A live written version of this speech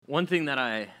One thing that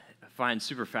I find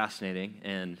super fascinating,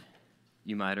 and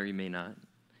you might or you may not,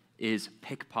 is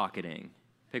pickpocketing.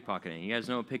 Pickpocketing. You guys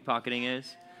know what pickpocketing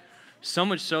is? So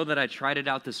much so that I tried it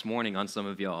out this morning on some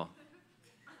of y'all.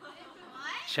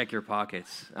 Check your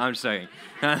pockets. I'm just saying.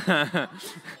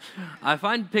 I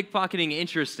find pickpocketing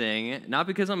interesting, not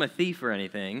because I'm a thief or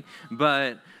anything,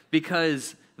 but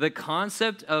because the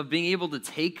concept of being able to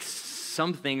take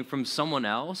something from someone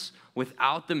else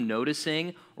without them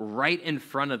noticing right in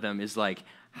front of them is like,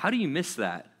 how do you miss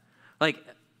that? Like,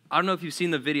 I don't know if you've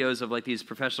seen the videos of like these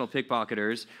professional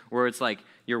pickpocketers where it's like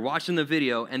you're watching the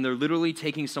video and they're literally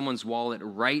taking someone's wallet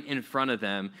right in front of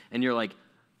them and you're like,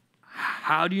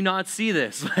 how do you not see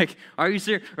this? Like, are you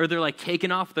serious? Or they're like taking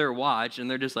off their watch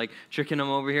and they're just like tricking them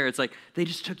over here. It's like they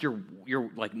just took your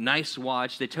like nice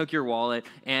watch, they took your wallet,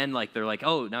 and like they're like,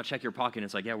 oh, now check your pocket. And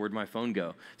it's like, yeah, where'd my phone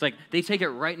go? It's like they take it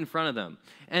right in front of them.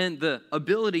 And the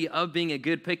ability of being a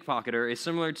good pickpocketer is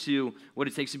similar to what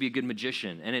it takes to be a good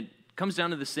magician. And it comes down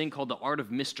to this thing called the art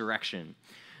of misdirection.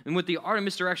 And what the art of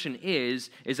misdirection is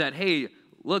that, hey,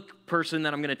 look, person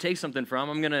that I'm going to take something from,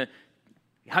 I'm going to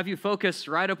have you focus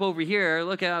right up over here.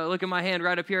 Look at my hand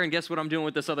right up here, and guess what I'm doing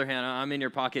with this other hand? I'm in your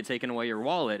pocket taking away your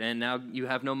wallet, and now you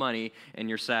have no money, and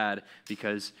you're sad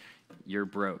because you're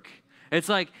broke. It's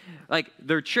like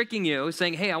they're tricking you,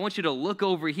 saying, hey, I want you to look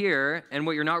over here, and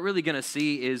what you're not really going to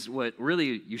see is what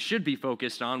really you should be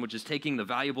focused on, which is taking the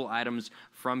valuable items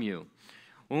from you.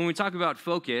 When we talk about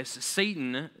focus,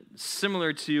 Satan,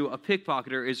 similar to a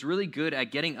pickpocketer, is really good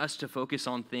at getting us to focus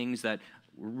on things that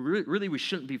really we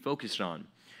shouldn't be focused on.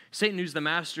 Satan, who's the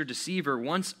master deceiver,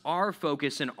 wants our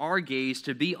focus and our gaze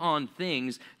to be on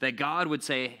things that God would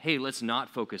say, hey, let's not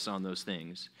focus on those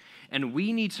things. And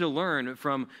we need to learn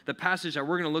from the passage that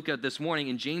we're going to look at this morning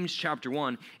in James chapter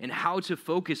 1 and how to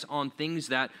focus on things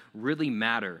that really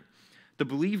matter. The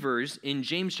believers in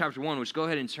James chapter 1, which go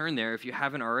ahead and turn there if you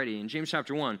haven't already, in James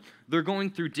chapter 1, they're going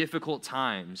through difficult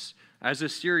times. As a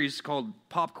series called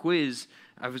Pop Quiz,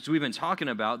 as we've been talking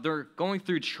about, they're going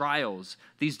through trials,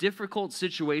 these difficult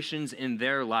situations in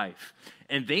their life.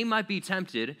 And they might be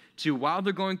tempted to, while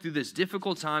they're going through this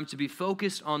difficult time, to be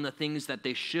focused on the things that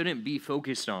they shouldn't be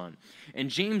focused on. And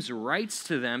James writes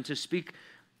to them to speak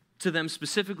to them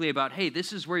specifically about, hey,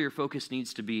 this is where your focus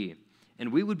needs to be.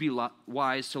 And we would be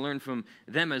wise to learn from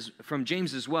them, from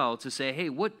James as well, to say, hey,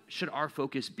 what should our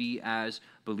focus be as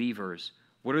believers?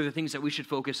 What are the things that we should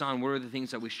focus on? What are the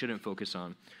things that we shouldn't focus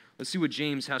on? Let's see what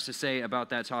James has to say about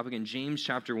that topic. In James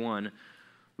chapter 1,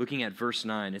 looking at verse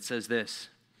 9, it says this.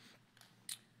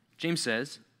 James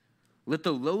says, let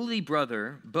the lowly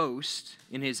brother boast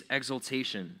in his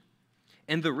exaltation,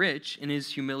 and the rich in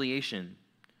his humiliation.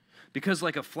 Because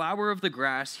like a flower of the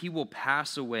grass, he will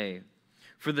pass away.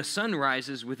 For the sun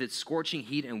rises with its scorching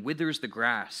heat and withers the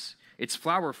grass. Its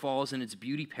flower falls and its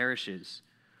beauty perishes.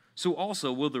 So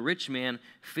also will the rich man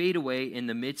fade away in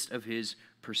the midst of his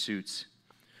pursuits.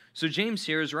 So James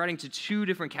here is writing to two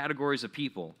different categories of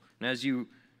people. And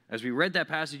as we read that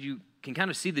passage, you can kind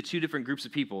of see the two different groups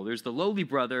of people. There's the lowly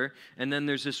brother, and then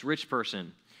there's this rich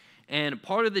person. And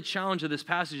part of the challenge of this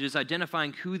passage is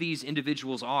identifying who these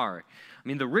individuals are. I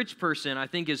mean, the rich person, I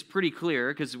think, is pretty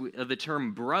clear because of the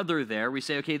term brother there. We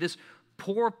say, okay, this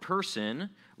poor person,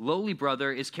 lowly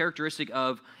brother, is characteristic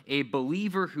of a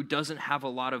believer who doesn't have a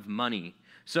lot of money.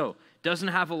 So, doesn't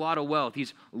have a lot of wealth.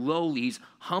 He's lowly. He's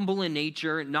humble in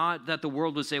nature. Not that the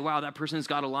world would say, wow, that person's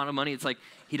got a lot of money. It's like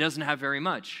he doesn't have very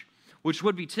much, which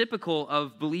would be typical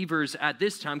of believers at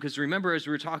this time. Because remember, as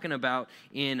we were talking about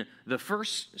in the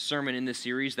first sermon in this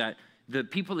series, that the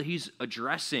people that he's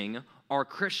addressing are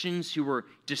Christians who were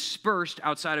dispersed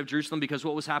outside of Jerusalem because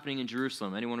what was happening in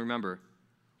Jerusalem? Anyone remember?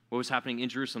 What was happening in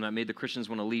Jerusalem that made the Christians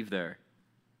want to leave there?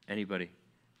 Anybody?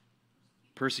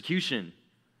 Persecution.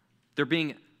 They're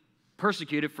being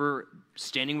persecuted for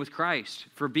standing with Christ,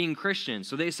 for being Christians.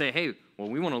 So they say, hey, well,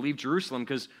 we want to leave Jerusalem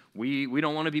because we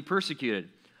don't want to be persecuted.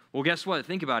 Well, guess what?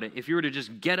 Think about it. If you were to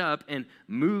just get up and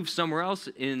move somewhere else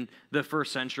in the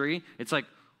first century, it's like,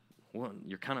 well,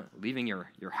 you're kind of leaving your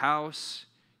house.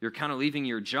 You're kind of leaving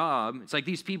your job. It's like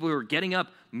these people who are getting up,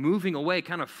 moving away,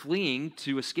 kind of fleeing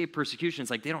to escape persecution.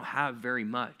 It's like they don't have very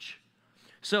much.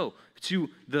 So to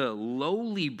the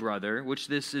lowly brother, which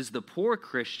this is the poor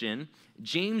Christian,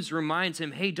 James reminds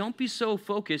him, hey, don't be so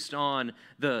focused on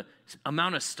the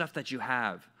amount of stuff that you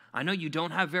have. I know you don't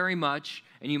have very much,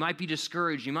 and you might be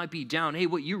discouraged, you might be down. Hey,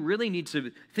 what you really need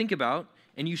to think about,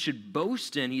 and you should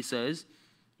boast in, he says,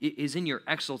 is in your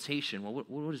exaltation. Well,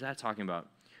 what is that talking about?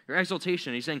 your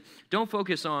exaltation. He's saying, don't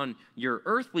focus on your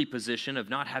earthly position of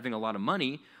not having a lot of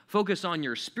money. Focus on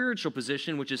your spiritual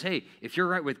position, which is, hey, if you're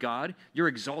right with God, you're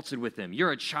exalted with him.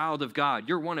 You're a child of God.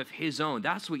 You're one of his own.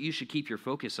 That's what you should keep your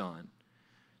focus on.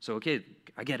 So, okay,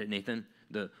 I get it, Nathan.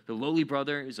 The lowly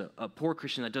brother is a poor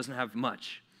Christian that doesn't have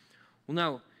much. Well,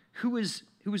 now, who is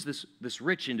this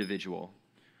rich individual?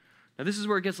 Now, this is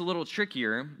where it gets a little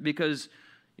trickier, because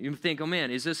you think, oh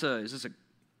man, is a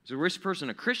rich person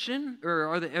a Christian, or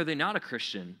are they not a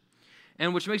Christian?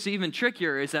 And which makes it even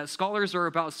trickier is that scholars are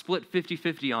about split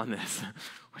 50-50 on this,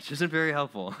 which isn't very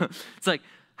helpful. It's like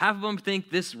half of them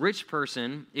think this rich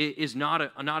person is not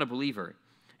a believer.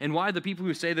 And why the people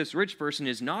who say this rich person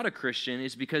is not a Christian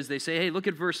is because they say, hey, look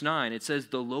at verse 9. It says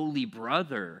the lowly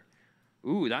brother.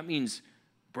 Ooh, that means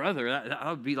brother. That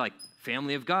would be like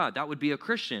family of God. That would be a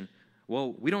Christian.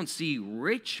 Well, we don't see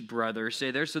rich brother say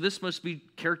there, so this must be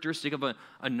characteristic of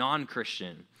a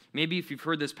non-Christian. Maybe if you've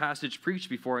heard this passage preached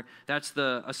before, that's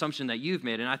the assumption that you've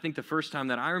made. And I think the first time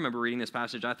that I remember reading this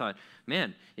passage, I thought,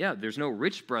 man, yeah, there's no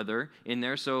rich brother in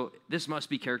there, so this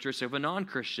must be characteristic of a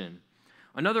non-Christian.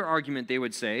 Another argument they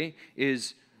would say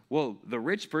is, well, the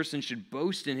rich person should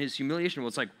boast in his humiliation. Well,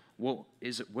 it's like, well,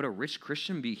 would a rich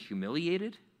Christian be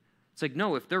humiliated? It's like,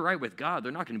 no, if they're right with God,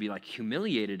 they're not going to be like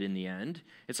humiliated in the end.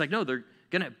 It's like, no, they're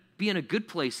going to be in a good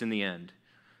place in the end.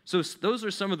 So those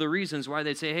are some of the reasons why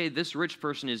they say, hey, this rich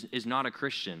person is not a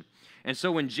Christian. And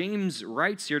so when James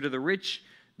writes here to the rich,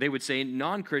 they would say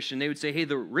non-Christian, they would say, hey,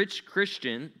 the rich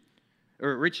Christian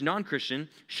or rich non-Christian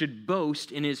should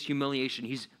boast in his humiliation.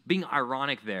 He's being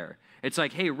ironic there. It's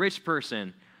like, hey, rich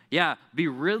person, yeah, be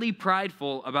really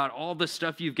prideful about all the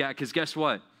stuff you've got, because guess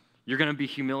what? You're going to be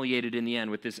humiliated in the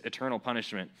end with this eternal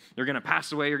punishment. You're going to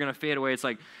pass away. You're going to fade away. It's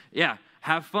like, yeah,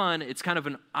 have fun. It's kind of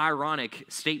an ironic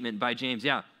statement by James.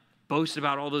 Yeah, boast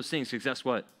about all those things, because guess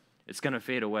what? It's going to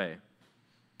fade away.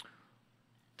 I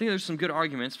think there's some good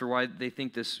arguments for why they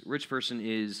think this rich person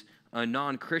is a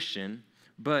non-Christian,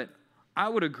 but I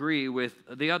would agree with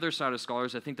the other side of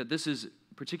scholars. I think that this is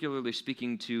particularly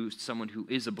speaking to someone who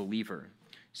is a believer.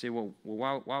 You say, well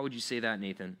why would you say that,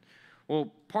 Nathan?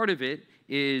 Well, part of it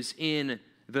is in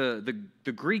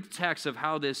the Greek text of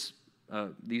how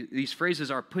these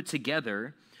phrases are put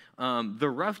together. The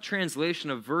rough translation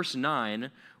of verse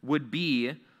 9 would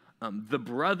be, the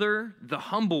brother, the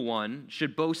humble one,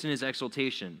 should boast in his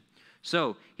exaltation.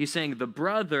 So he's saying the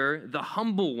brother, the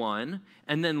humble one,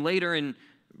 and then later in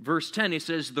verse 10 he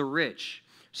says the rich.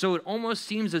 So it almost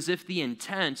seems as if the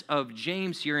intent of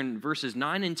James here in verses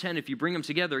 9 and 10, if you bring them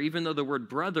together, even though the word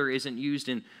brother isn't used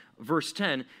in verse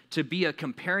 10, to be a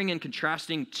comparing and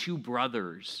contrasting two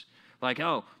brothers. Like,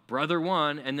 oh, brother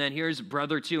one, and then here's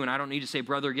brother two, and I don't need to say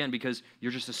brother again because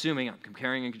you're just assuming I'm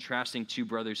comparing and contrasting two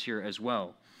brothers here as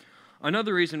well.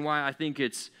 Another reason why I think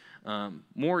it's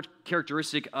more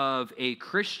characteristic of a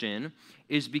Christian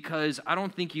is because I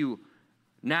don't think you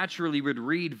naturally would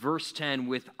read verse 10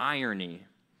 with irony.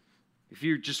 If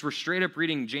you just were straight up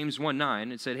reading James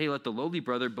 1:9, it said, hey, let the lowly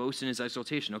brother boast in his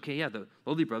exaltation. Okay, yeah, the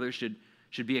lowly brother should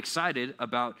be excited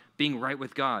about being right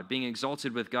with God, being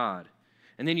exalted with God.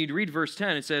 And then you'd read verse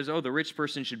 10, it says, oh, the rich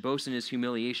person should boast in his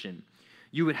humiliation.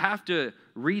 You would have to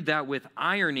read that with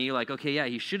irony, like, okay, yeah,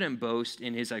 he shouldn't boast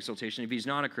in his exaltation if he's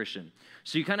not a Christian.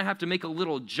 So you kind of have to make a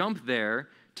little jump there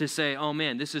to say, oh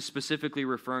man, this is specifically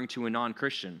referring to a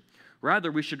non-Christian.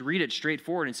 Rather, we should read it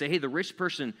straightforward and say, hey, the rich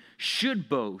person should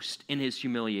boast in his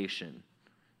humiliation.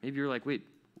 Maybe you're like, wait,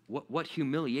 what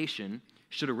humiliation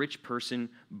should a rich person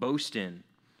boast in?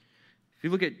 If you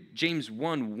look at James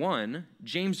 1:1,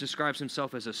 James describes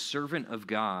himself as a servant of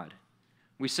God.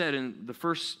 We said in the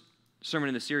first sermon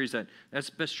in the series that that's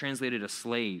best translated a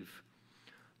slave.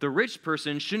 The rich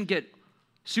person shouldn't get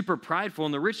super prideful,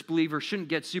 and the rich believer shouldn't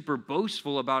get super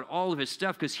boastful about all of his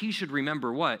stuff, because he should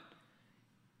remember what?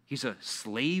 He's a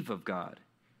slave of God.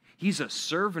 He's a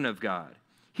servant of God.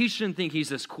 He shouldn't think he's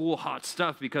this cool, hot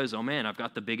stuff because, oh man, I've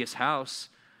got the biggest house.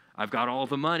 I've got all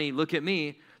the money. Look at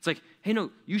me. It's like, hey,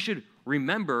 no, you should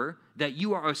remember that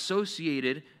you are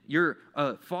associated, you're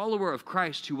a follower of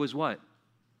Christ who was what?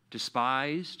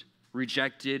 Despised,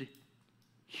 rejected,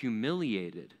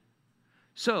 humiliated.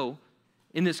 So,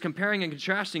 in this comparing and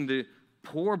contrasting the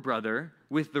poor brother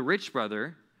with the rich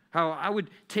brother, how I would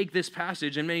take this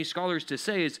passage, and many scholars to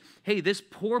say is, hey, this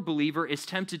poor believer is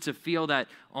tempted to feel that,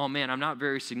 oh man, I'm not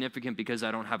very significant because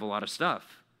I don't have a lot of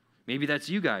stuff. Maybe that's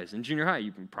you guys in junior high.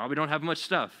 You probably don't have much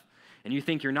stuff. And you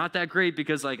think you're not that great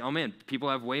because like, oh man, people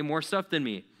have way more stuff than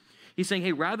me. He's saying,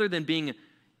 hey, rather than being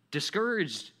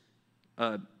discouraged,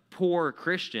 poor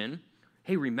Christian,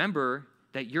 hey, remember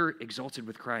that you're exalted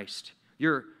with Christ.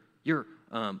 You're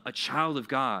a child of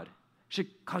God. should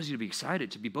cause you to be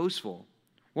excited, to be boastful.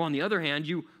 Well, on the other hand,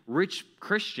 you rich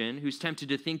Christian who's tempted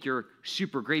to think you're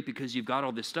super great because you've got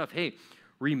all this stuff, hey,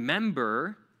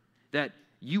 remember that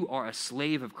you are a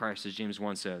slave of Christ, as James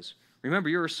 1 says. Remember,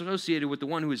 you're associated with the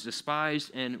one who is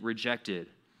despised and rejected.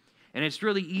 And it's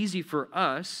really easy for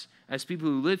us as people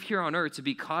who live here on earth to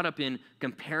be caught up in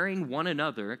comparing one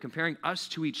another, comparing us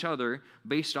to each other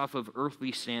based off of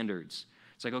earthly standards.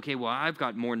 It's like, okay, well, I've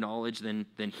got more knowledge than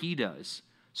he does,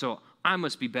 so I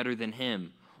must be better than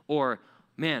him. Or,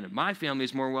 man, my family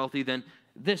is more wealthy than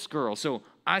this girl, so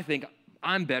I think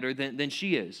I'm better than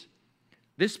she is.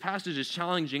 This passage is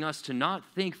challenging us to not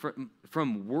think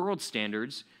from world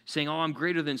standards, saying, oh, I'm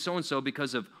greater than so-and-so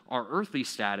because of our earthly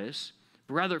status,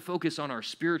 but rather focus on our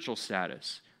spiritual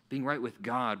status, being right with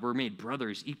God. We're made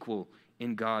brothers, equal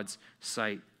in God's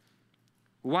sight.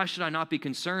 Why should I not be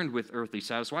concerned with earthly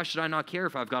status? Why should I not care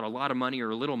if I've got a lot of money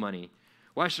or a little money?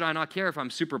 Why should I not care if I'm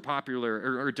super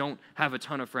popular or don't have a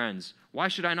ton of friends? Why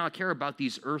should I not care about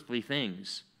these earthly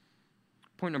things?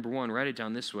 Point number one, write it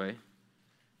down this way.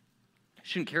 I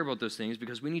shouldn't care about those things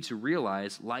because we need to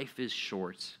realize life is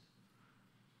short.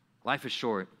 Life is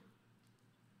short.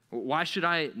 Why should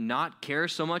I not care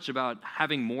so much about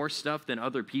having more stuff than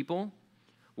other people?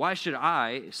 Why should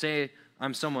I say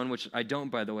I'm someone, which I don't,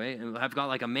 by the way, and I've got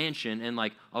like a mansion and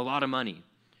like a lot of money?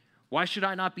 Why should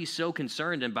I not be so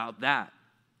concerned about that?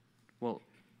 Well,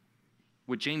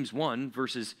 what James 1,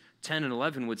 verses 10 and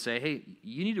 11 would say, hey,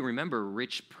 you need to remember,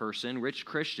 rich person, rich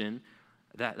Christian,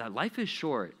 that life is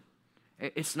short.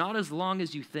 It's not as long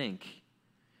as you think.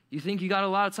 You think you got a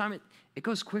lot of time. It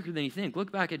goes quicker than you think.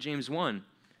 Look back at James 1.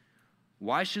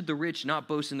 Why should the rich not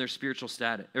boast in their spiritual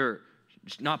status, or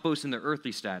not boast in their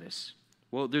earthly status?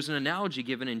 Well, there's an analogy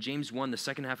given in James 1, the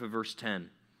second half of verse 10. It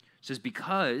says,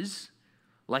 because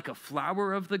like a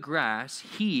flower of the grass,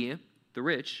 he, the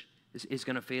rich, is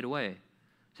going to fade away.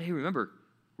 So, hey, remember,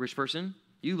 rich person,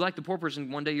 you like the poor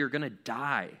person, one day you're going to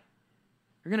die.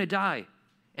 You're going to die.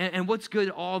 And what's good,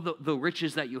 all the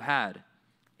riches that you had?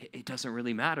 It doesn't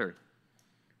really matter.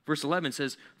 Verse 11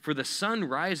 says, for the sun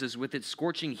rises with its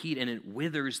scorching heat and it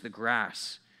withers the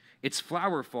grass. Its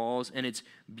flower falls and its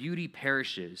beauty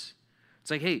perishes. It's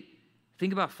like, hey,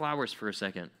 think about flowers for a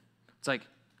second. It's like,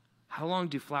 how long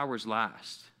do flowers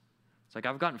last? It's like,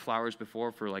 I've gotten flowers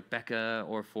before for like Becca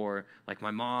or for like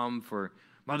my mom for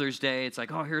Mother's Day. It's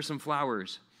like, oh, here's some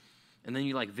flowers. And then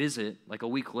you like visit like a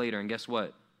week later and guess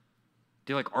what?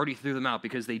 They like already threw them out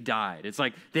because they died. It's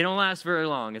like, they don't last very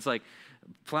long. It's like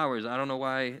flowers. I don't know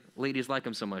why ladies like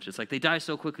them so much. It's like, they die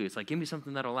so quickly. It's like, give me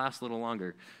something that'll last a little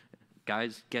longer.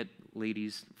 Guys, get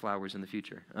ladies flowers in the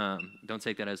future. Don't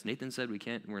take that as Nathan said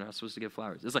we're not supposed to get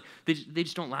flowers. It's like, they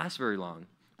just don't last very long.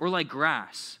 Or like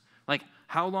grass. Like,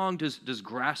 how long does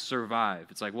grass survive?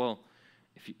 It's like, well,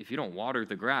 if you don't water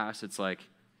the grass, it's like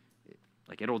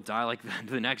it'll die like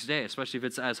the next day, especially if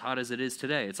it's as hot as it is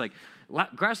today. It's like,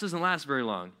 grass doesn't last very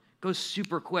long. It goes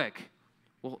super quick.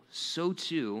 Well, so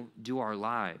too do our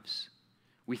lives.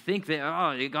 We think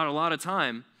that, it got a lot of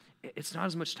time. It's not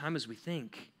as much time as we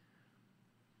think.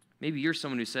 Maybe you're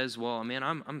someone who says, well, man,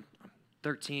 I'm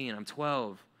 13, I'm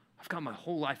 12. I've got my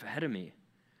whole life ahead of me.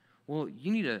 Well,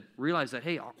 you need to realize that,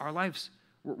 hey, our lives,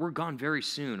 we're gone very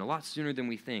soon, a lot sooner than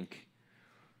we think.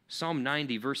 Psalm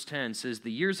 90, verse 10 says,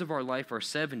 the years of our life are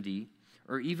 70,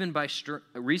 or even by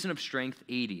reason of strength,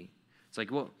 80. It's like,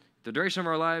 well, the duration of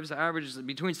our lives, the average is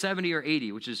between 70 or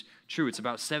 80, which is true. It's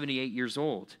about 78 years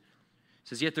old. It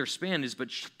says, yet their span is but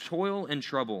toil and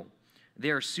trouble.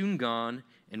 They are soon gone,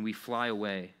 and we fly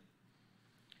away.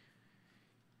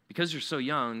 Because you're so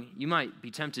young, you might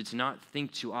be tempted to not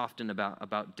think too often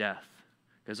about death.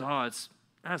 Because,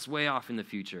 that's way off in the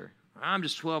future. I'm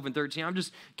just 12 and 13. I'm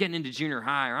just getting into junior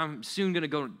high, or I'm soon going to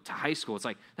go to high school. It's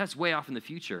like, that's way off in the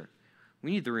future.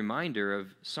 We need the reminder of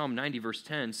Psalm 90, verse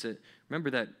 10. So remember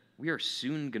that we are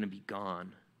soon going to be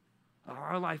gone.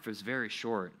 Our life is very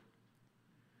short.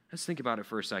 Let's think about it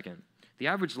for a second. The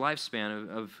average lifespan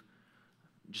of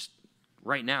just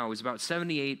right now is about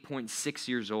 78.6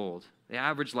 years old. The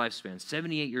average lifespan,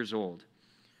 78 years old.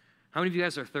 How many of you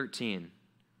guys are 13?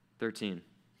 13.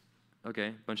 Okay,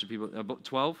 a bunch of people.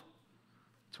 12?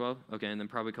 12? Okay, and then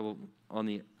probably a couple on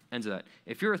the ends of that.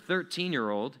 If you're a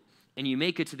 13-year-old and you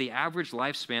make it to the average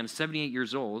lifespan, 78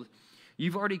 years old,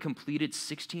 you've already completed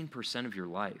 16% of your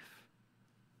life.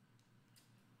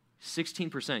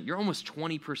 16%. You're almost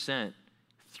 20%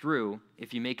 through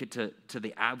if you make it to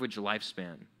the average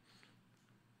lifespan.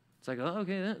 It's like, oh,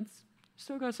 okay, that's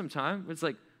still got some time. It's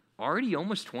like already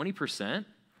almost 20%.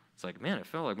 It's like, man, it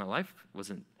felt like my life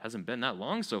hasn't been that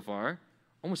long so far.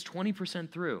 Almost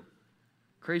 20% through.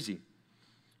 Crazy.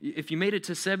 If you made it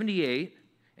to 78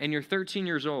 and you're 13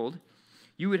 years old,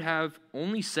 you would have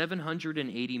only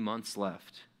 780 months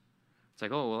left. It's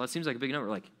like, oh, well, that seems like a big number.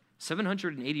 Like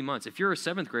 780 months. If you're a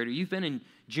seventh grader, you've been in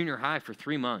junior high for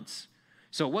 3 months.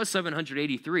 So it was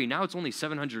 783. Now it's only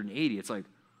 780. It's like,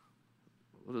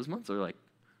 well, those months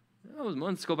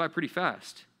go by pretty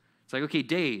fast. It's like, okay,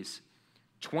 days,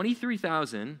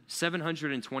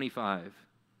 23,725.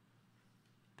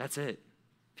 That's it.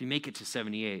 If you make it to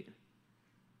 78,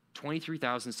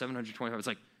 23,725. It's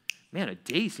like, man, a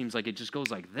day seems like it just goes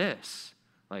like this.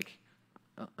 Like,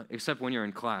 except when you're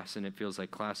in class and it feels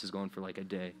like class is going for like a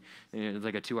day. It's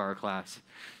like a 2-hour class.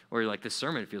 Or like this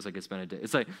sermon feels like it's been a day.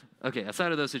 It's like, okay,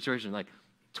 outside of those situations, like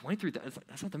 23,000,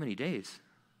 that's not that many days.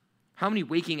 How many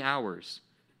waking hours?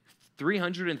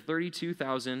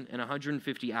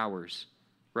 332,150 hours,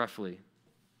 roughly.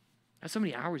 That's how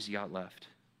many hours you got left.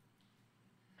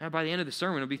 Now, by the end of the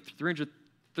sermon, it'll be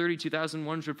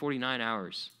 332,149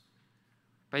 hours.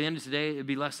 By the end of today, it'd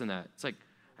be less than that. It's like,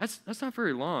 that's not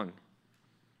very long.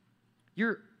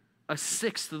 You're a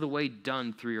sixth of the way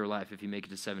done through your life if you make it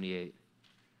to 78.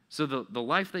 So the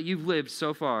life that you've lived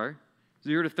so far,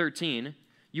 0 to 13,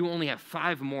 you only have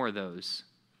 5 more of those.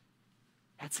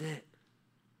 That's it.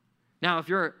 Now, if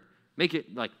make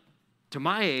it like to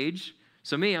my age,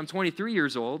 so me, I'm 23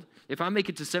 years old. If I make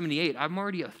it to 78, I'm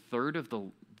already a third of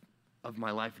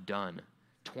my life done.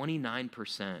 29%.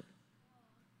 Isn't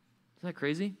that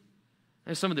crazy?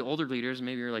 And some of the older leaders,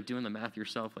 maybe you're like doing the math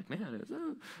yourself, like, man, it's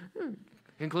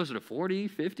getting closer to 40,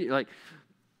 50. Like,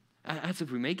 that's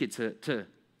if we make it to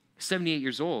 78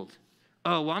 years old.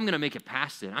 Oh, well, I'm going to make it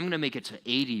past it. I'm going to make it to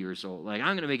 80 years old. Like, I'm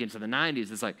going to make it to the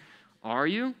 90s. It's like, are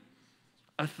you?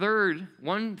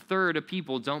 1/3 of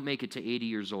people don't make it to 80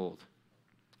 years old.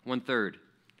 1/3.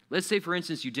 Let's say, for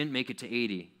instance, you didn't make it to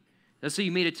 80. Let's say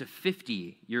you made it to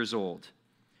 50 years old.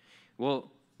 Well,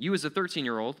 you as a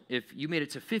 13-year-old, if you made it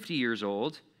to 50 years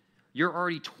old, you're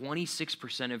already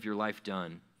 26% of your life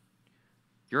done.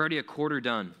 You're already a quarter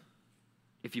done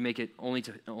if you make it only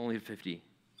to 50.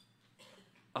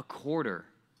 A quarter.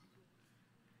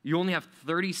 You only have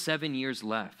 37 years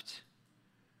left.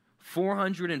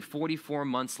 444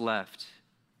 months left.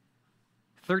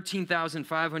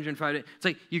 13,505. It's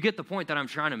like, you get the point that I'm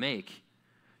trying to make.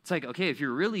 It's like, okay, if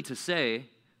you're really to say,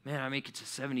 man, I make it to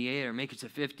 78 or make it to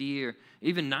 50 or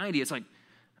even 90, it's like,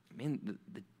 man,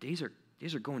 the days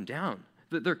are going down.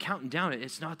 They're counting down.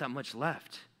 It's not that much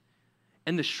left.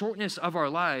 And the shortness of our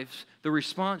lives, the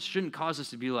response shouldn't cause us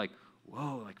to be like,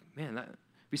 whoa, like, man,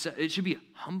 it should be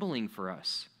humbling for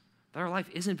us that our life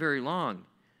isn't very long.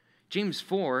 James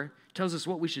 4 tells us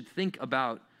what we should think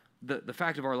about the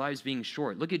fact of our lives being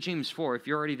short. Look at James 4. If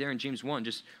you're already there in James 1,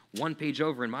 just one page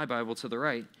over in my Bible to the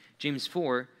right, James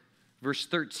 4, verse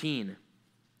 13. It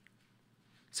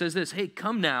says this, hey,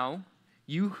 come now,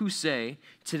 you who say,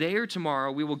 today or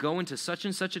tomorrow we will go into such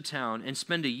and such a town and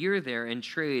spend a year there and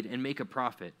trade and make a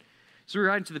profit. So we're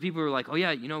writing to the people who are like, oh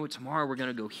yeah, you know what, tomorrow we're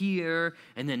going to go here,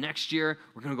 and then next year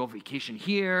we're going to go vacation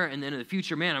here, and then in the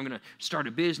future, man, I'm going to start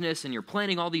a business, and you're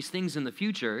planning all these things in the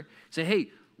future. Say, hey,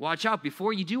 watch out,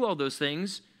 before you do all those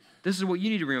things, this is what you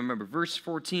need to remember. Verse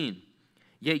 14,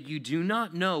 yet you do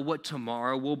not know what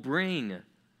tomorrow will bring.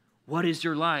 What is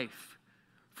your life?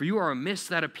 For you are a mist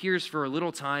that appears for a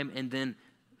little time and then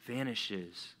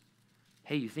vanishes.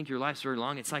 Hey, you think your life's very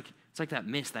long? It's like that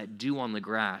mist, that dew on the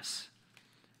grass.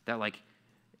 That like,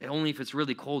 only if it's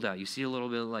really cold out, you see a little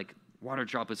bit of like water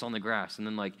droplets on the grass, and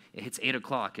then like it hits 8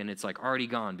 o'clock and it's like already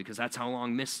gone because that's how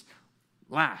long mist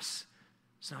lasts.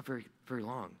 It's not very, very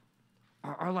long.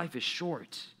 Our life is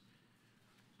short.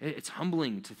 It's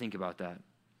humbling to think about that.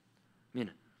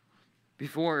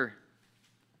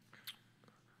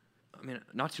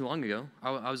 Not too long ago,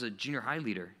 I was a junior high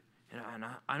leader, and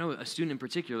I know a student in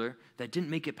particular that didn't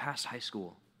make it past high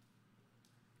school.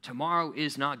 Tomorrow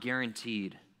is not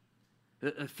guaranteed.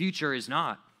 The future is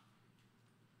not.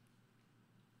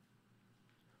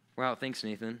 Wow, thanks,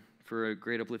 Nathan, for a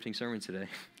great uplifting sermon today.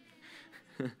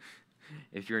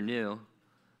 If you're new,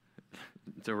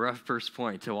 it's a rough first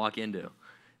point to walk into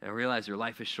and realize your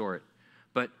life is short.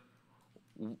 But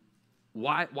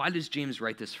why does James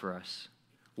write this for us?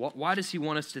 Why does he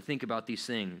want us to think about these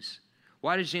things?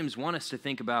 Why does James want us to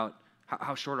think about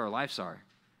how short our lives are?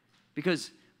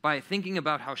 Because by thinking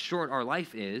about how short our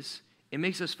life is, it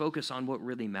makes us focus on what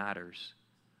really matters.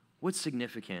 What's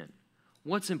significant?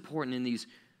 What's important in these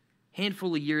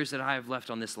handful of years that I have left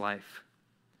on this life?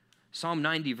 Psalm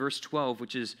 90, verse 12,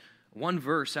 which is one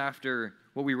verse after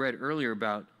what we read earlier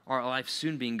about our life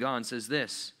soon being gone, says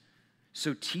this,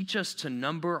 so teach us to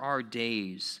number our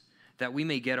days that we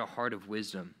may get a heart of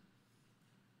wisdom.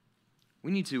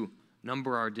 We need to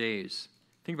number our days.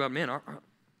 Think about, man,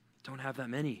 Don't have that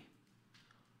many.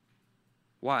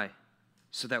 Why?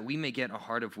 So that we may get a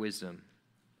heart of wisdom.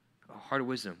 A heart of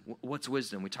wisdom. What's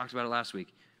wisdom? We talked about it last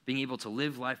week. Being able to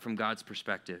live life from God's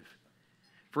perspective.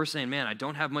 If we're saying, man, I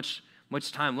don't have much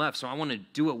time left, so I want to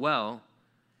do it well.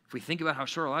 If we think about how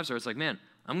short our lives are, it's like, man,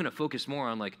 I'm going to focus more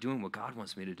on like doing what God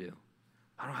wants me to do.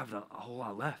 I don't have a whole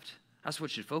lot left. That's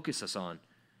what should focus us on.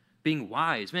 Being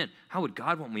wise. Man, how would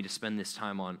God want me to spend this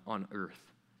time on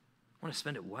earth? I want to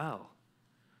spend it well.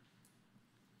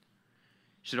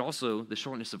 The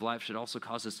shortness of life should also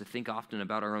cause us to think often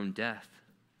about our own death.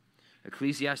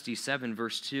 Ecclesiastes 7,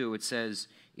 verse 2, it says,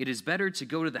 "It is better to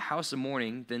go to the house of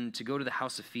mourning than to go to the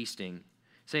house of feasting."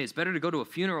 Say, it's better to go to a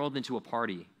funeral than to a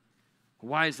party.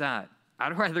 Why is that?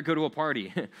 I'd rather go to a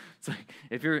party. It's like,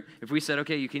 if we said,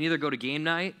 okay, you can either go to game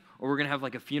night or we're going to have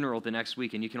like a funeral the next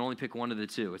week and you can only pick one of the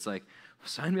two. It's like, well,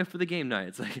 sign me up for the game night.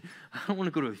 It's like, I don't want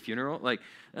to go to a funeral. Like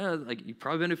you've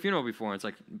probably been to a funeral before. It's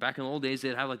like, back in the old days,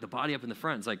 they'd have like the body up in the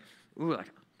front. It's like, ooh, like,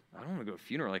 I don't want to go to a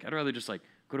funeral. Like, I'd rather just like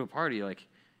go to a party, like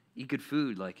eat good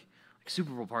food, like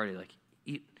Super Bowl party, like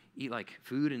eat like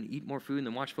food and eat more food and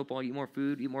then watch football, eat more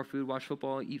food, watch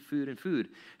football, eat food and food.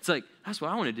 It's like, that's what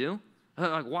I want to do.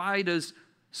 Like, why does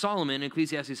Solomon in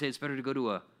Ecclesiastes say it's better to go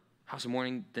to a house of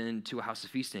mourning than to a house of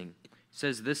feasting? It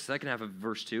says this second half of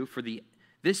verse 2,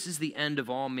 this is the end of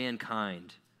all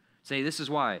mankind. Say, this is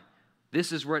why.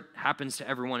 This is what happens to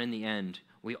everyone in the end.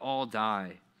 We all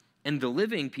die. And the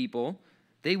living people,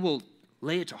 they will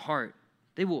lay it to heart.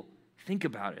 They will think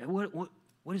about it.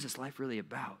 What is this life really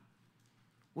about?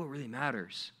 What really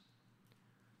matters?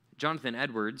 Jonathan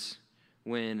Edwards,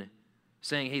 when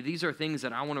saying, hey, these are things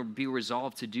that I want to be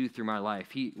resolved to do through my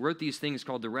life. He wrote these things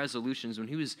called the resolutions when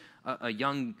he was a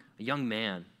young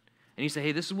man. And he said,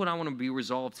 hey, this is what I want to be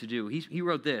resolved to do. He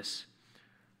wrote this: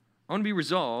 I want to be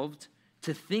resolved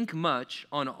to think much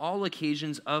on all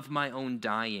occasions of my own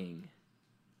dying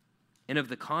and of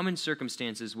the common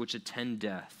circumstances which attend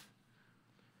death.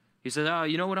 He said, oh,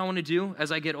 you know what I want to do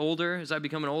as I get older, as I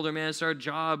become an older man, start a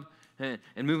job, and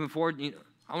moving forward,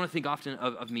 I want to think often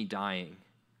of me dying.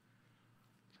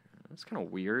 That's kind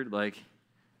of weird. Like,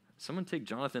 someone take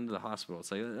Jonathan to the hospital. It's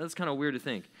like, that's kind of weird to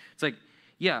think. It's like,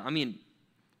 yeah, I mean,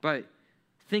 but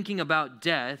thinking about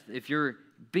death, if you're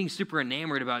being super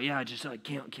enamored about, yeah, just like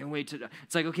can't wait to,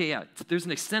 it's like, okay, yeah, there's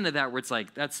an extent of that where it's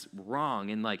like, that's wrong.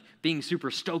 And like being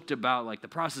super stoked about like the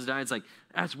process of dying, it's like,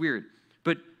 that's weird.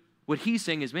 But what he's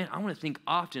saying is, man, I want to think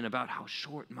often about how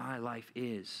short my life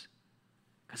is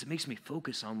because it makes me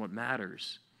focus on what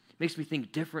matters. It makes me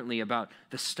think differently about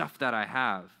the stuff that I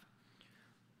have.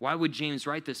 Why would James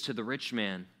write this to the rich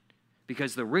man?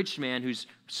 Because the rich man who's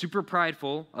super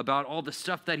prideful about all the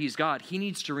stuff that he's got, he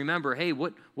needs to remember, hey,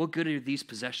 what good are these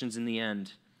possessions in the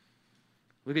end?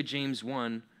 Look at James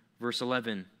 1, verse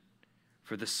 11.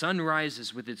 For the sun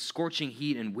rises with its scorching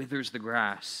heat and withers the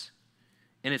grass,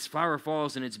 and its flower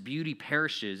falls and its beauty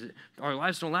perishes. Our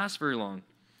lives don't last very long.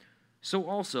 So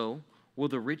also will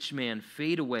the rich man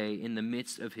fade away in the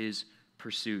midst of his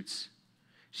pursuits.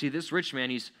 See, this rich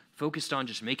man, he's focused on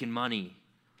just making money.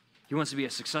 He wants to be a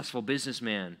successful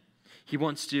businessman. He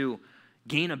wants to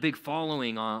gain a big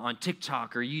following on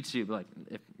TikTok or YouTube. Like,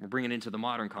 if we're bringing it into the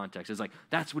modern context, it's like,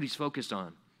 that's what he's focused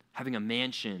on. Having a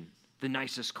mansion, the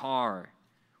nicest car.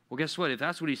 Well, guess what? If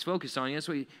that's what he's focused on, guess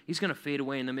what? He's going to fade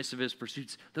away in the midst of his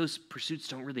pursuits. Those pursuits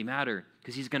don't really matter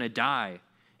because he's going to die.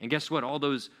 And guess what? All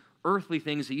those earthly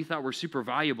things that you thought were super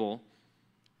valuable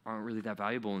aren't really that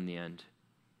valuable in the end.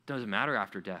 It doesn't matter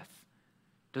after death.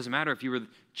 Doesn't matter if you were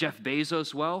Jeff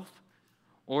Bezos' wealth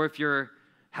or if you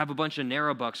have a bunch of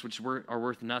narrow bucks which are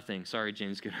worth nothing. Sorry,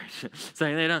 James Goodrich.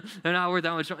 Saying they're not worth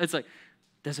that much. It's like,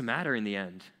 doesn't matter in the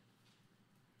end.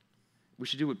 We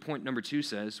should do what point number 2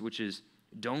 says, which is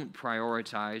don't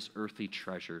prioritize earthly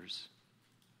treasures.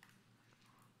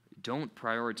 Don't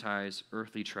prioritize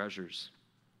earthly treasures.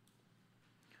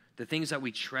 The things that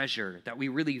we treasure, that we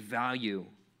really value,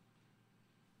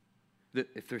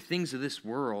 if they're things of this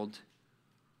world,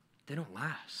 they don't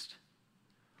last.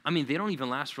 I mean, they don't even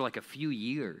last for like a few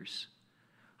years.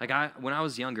 Like when I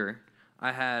was younger,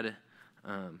 I had,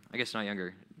 I guess not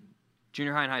younger,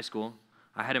 junior high and high school,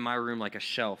 I had in my room like a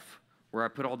shelf where I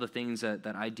put all the things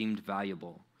that I deemed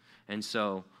valuable. And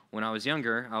so when I was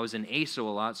younger, I was in ASO a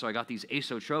lot, so I got these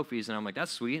ASO trophies, and I'm like,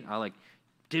 that's sweet. I like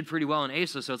did pretty well in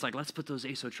ASO, so it's like, let's put those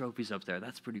ASO trophies up there.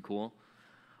 That's pretty cool.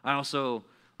 I also,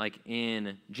 like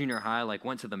in junior high, like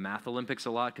went to the math Olympics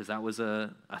a lot because that was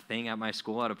a thing at my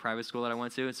school, at a private school that I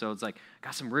went to. And so it's like,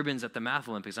 got some ribbons at the math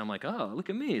Olympics. I'm like, oh, look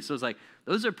at me. So it's like,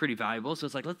 those are pretty valuable. So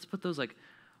it's like, let's put those like,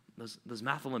 those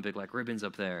math Olympic like ribbons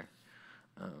up there.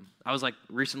 I was like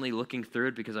recently looking through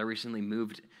it because I recently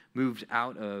moved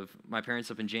out of my parents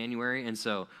up in January, and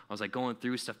so I was like going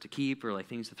through stuff to keep or like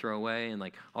things to throw away, and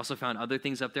like also found other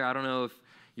things up there. I don't know if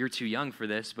you're too young for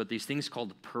this, but these things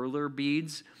called perler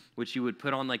beads, which you would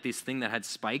put on like this thing that had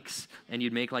spikes, and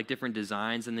you'd make like different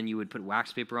designs, and then you would put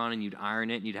wax paper on, and you'd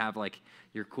iron it, and you'd have like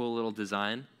your cool little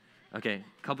design. Okay,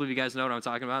 a couple of you guys know what I'm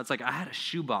talking about. It's like I had a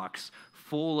shoebox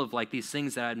full of like these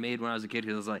things that I'd made when I was a kid,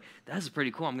 because I was like, that's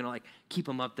pretty cool. I'm gonna like keep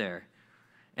them up there.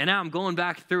 And now I'm going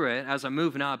back through it as I'm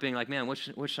moving out, being like, man, what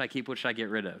should I keep? What should I get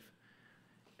rid of?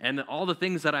 And all the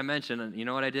things that I mentioned, you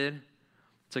know what I did?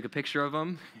 Took a picture of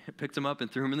them, picked them up, and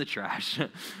threw them in the trash.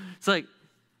 It's like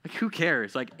who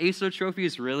cares? Like, ASO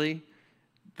trophies, really?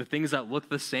 The things that look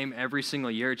the same every single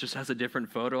year, it just has a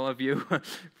different photo of you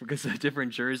because of a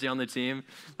different jersey on the team.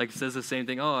 Like, it says the same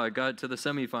thing. Oh, I got to the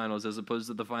semifinals as opposed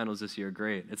to the finals this year.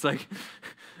 Great. It's like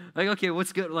okay,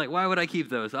 what's good? Like, why would I keep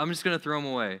those? I'm just going to throw them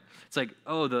away. It's like,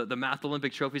 oh, the math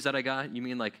Olympic trophies that I got, you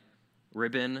mean like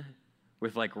ribbon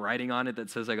with like writing on it that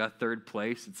says I got third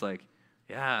place? It's like,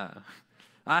 yeah.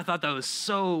 I thought that was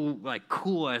so like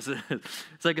cool. It's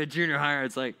like a junior hire.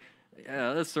 It's like,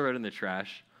 yeah, let's throw it in the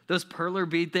trash. Those perler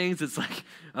bead things, it's like,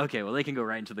 okay, well, they can go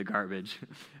right into the garbage.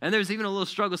 And there's even a little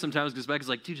struggle sometimes because Becca's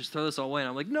like, dude, just throw this all away. And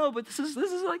I'm like, no, but this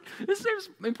is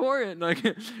important. Like,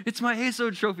 it's my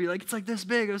ASO trophy. Like, it's like this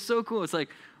big. It was so cool. It's like,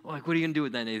 well, like, what are you gonna do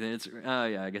with that, Nathan?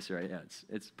 Yeah, I guess you're right. Yeah,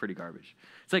 it's pretty garbage.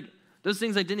 It's like those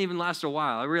things that didn't even last a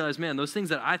while. I realized, man, those things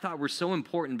that I thought were so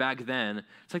important back then,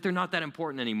 it's like they're not that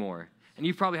important anymore. And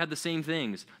you've probably had the same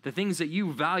things. The things that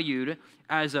you valued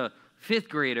as a fifth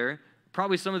grader,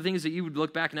 probably some of the things that you would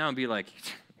look back now and be like,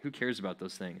 who cares about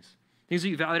those things? Things that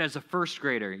you valued as a first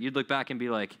grader, you'd look back and be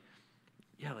like,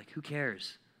 yeah, like, who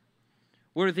cares?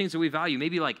 What are the things that we value?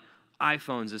 Maybe like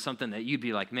iPhones is something that you'd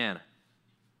be like, man,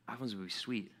 iPhones would be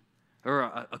sweet. Or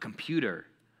a computer,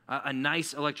 a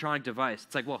nice electronic device.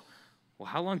 It's like, well,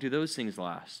 how long do those things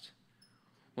last?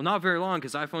 Well, not very long,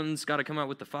 because iPhone's got to come out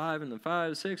with the 5 and the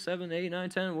 5, 6, 7, 8, 9,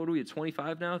 10. What are we at,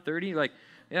 25 now, 30? Like,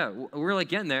 yeah, we're like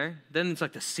getting there. Then it's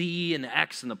like the C and the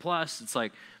X and the plus. It's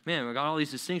like, man, we got all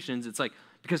these distinctions. It's like,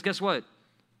 because guess what?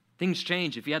 Things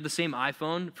change. If you had the same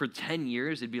iPhone for 10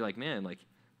 years, it'd be like, man, like,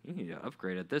 you need to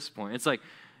upgrade at this point. It's like,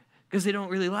 because they don't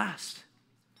really last.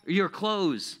 Your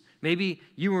clothes. Maybe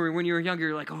when you were younger,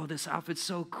 you're like, oh, this outfit's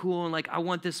so cool, and like, I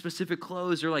want this specific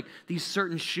clothes, or like these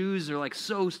certain shoes are like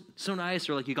so nice,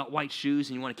 or like you got white shoes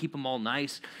and you want to keep them all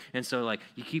nice, and so like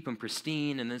you keep them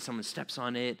pristine, and then someone steps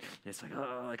on it, and it's like,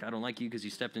 oh, like I don't like you because you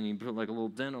stepped and you put like a little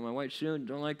dent on my white shoe, and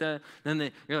don't like that. And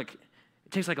then you're like, it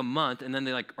takes like a month, and then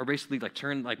they like are basically like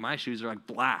turned, like my shoes are like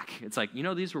black. It's like, you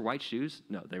know, these were white shoes?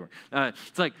 No, they weren't.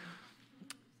 It's like,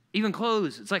 even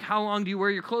clothes. It's like, how long do you wear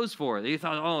your clothes for? You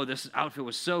thought, oh, this outfit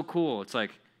was so cool. It's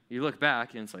like, you look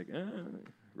back, and it's like,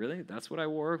 really? That's what I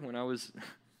wore when I was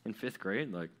in 5th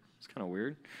grade? Like, it's kind of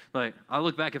weird. Like, I'll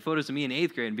look back at photos of me in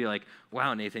 8th grade and be like,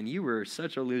 wow, Nathan, you were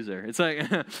such a loser. It's like,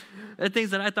 the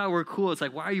things that I thought were cool, it's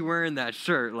like, why are you wearing that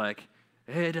shirt? Like,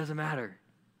 hey, it doesn't matter.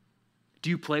 Do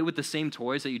you play with the same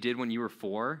toys that you did when you were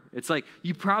 4? It's like,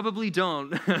 you probably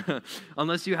don't,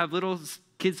 unless you have little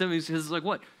kids. Because it's like,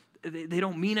 what? They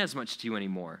don't mean as much to you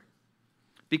anymore.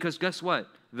 Because guess what?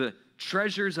 The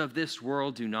treasures of this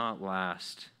world do not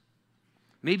last.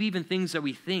 Maybe even things that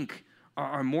we think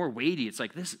are more weighty. It's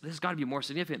like, this has got to be more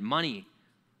significant. Money.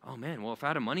 Oh man, well, if I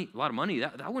had a lot of money,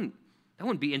 that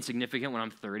wouldn't be insignificant when I'm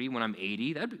 30, when I'm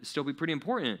 80. That'd still be pretty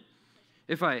important.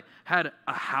 If I had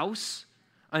a house,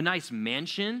 a nice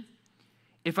mansion,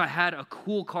 if I had a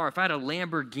cool car, if I had a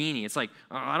Lamborghini, it's like,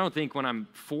 I don't think when I'm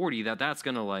 40 that's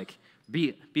going to like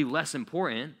be less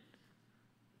important.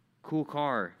 Cool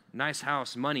car, nice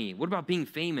house, money. What about being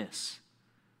famous?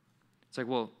 It's like,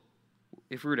 well,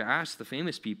 if we were to ask the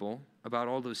famous people about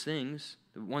all those things,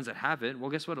 the ones that have it, well,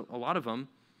 guess what? A lot of them,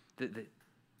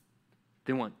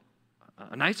 they want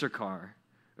a nicer car,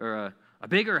 or a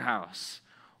bigger house,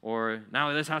 or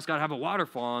now this house got to have a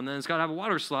waterfall, and then it's got to have a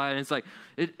water slide, and it's like,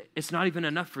 it's not even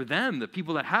enough for them, the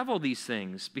people that have all these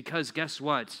things, because guess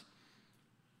what?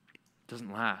 It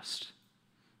doesn't last.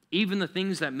 Even the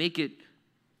things that make it,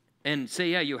 and say,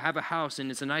 yeah, you have a house,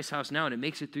 and it's a nice house now, and it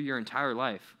makes it through your entire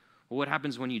life. Well, what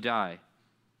happens when you die?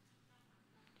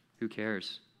 Who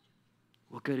cares?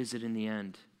 What good is it in the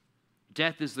end?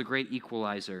 Death is the great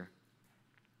equalizer.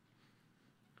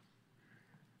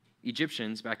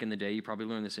 Egyptians, back in the day, you probably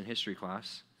learned this in history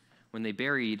class, when they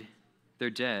buried their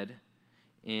dead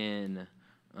in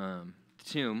the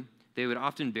tomb, they would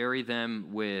often bury them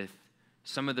with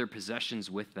some of their possessions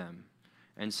with them.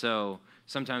 And so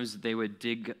sometimes they would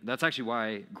dig. That's actually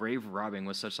why grave robbing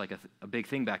was such like a big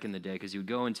thing back in the day, because you would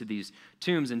go into these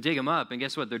tombs and dig them up, and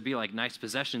guess what? There'd be like nice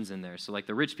possessions in there. So like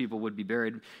the rich people would be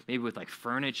buried maybe with like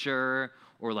furniture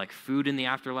or like food in the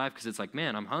afterlife, because it's like,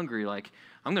 man, I'm hungry. Like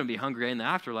I'm going to be hungry in the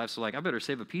afterlife, so like I better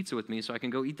save a pizza with me so I can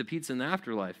go eat the pizza in the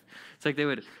afterlife. It's like they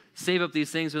would save up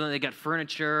these things, but then they got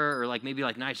furniture or like maybe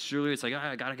like nice jewelry. It's like,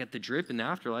 I got to get the drip in the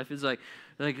afterlife. It's like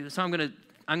so I'm going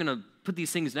to put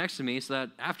these things next to me so that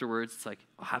afterwards it's like,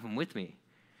 I'll have them with me.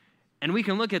 And we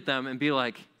can look at them and be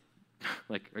like,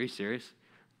 are you serious?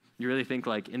 You really think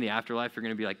like in the afterlife you're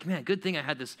going to be like, man, good thing I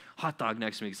had this hot dog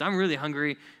next to me because I'm really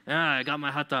hungry. I got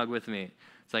my hot dog with me.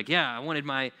 It's like, yeah, I wanted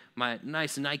my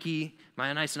nice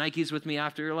Nikes with me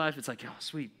after your life. It's like, oh,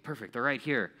 sweet, perfect. They're right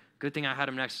here. Good thing I had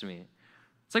them next to me.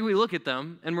 It's like we look at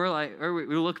them and we're like, or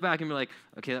we look back and we're like,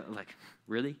 okay, like,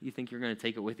 really? You think you're going to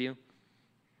take it with you?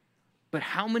 But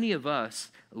how many of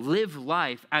us live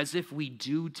life as if we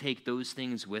do take those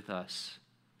things with us?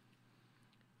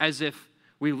 As if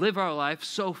we live our life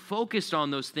so focused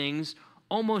on those things,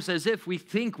 almost as if we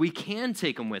think we can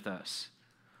take them with us.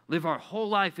 Live our whole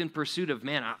life in pursuit of,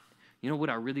 man, you know what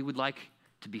I really would like?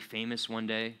 To be famous one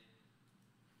day.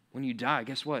 When you die,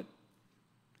 guess what?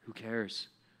 Who cares?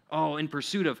 Oh, in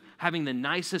pursuit of having the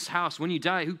nicest house. When you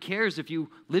die, who cares if you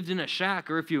lived in a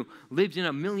shack or if you lived in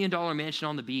 $1 million mansion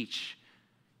on the beach?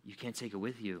 You can't take it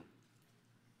with you.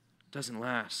 It doesn't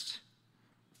last.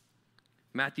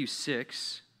 Matthew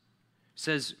 6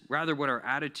 says rather what our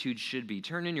attitude should be.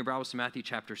 Turn in your Bibles to Matthew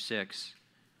chapter 6.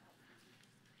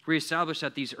 We establish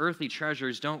that these earthly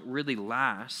treasures don't really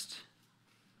last.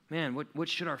 Man, what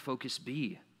should our focus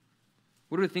be?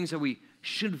 What are the things that we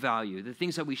should value, the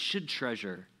things that we should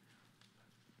treasure,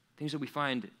 things that we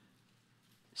find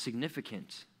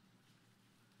significant?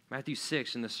 Matthew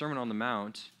 6, in the Sermon on the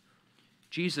Mount,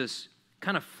 Jesus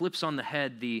kind of flips on the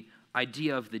head the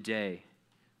idea of the day,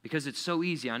 because it's so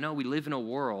easy. I know we live in a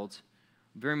world,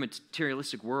 a very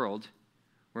materialistic world,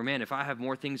 where, man, if I have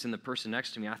more things than the person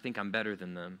next to me, I think I'm better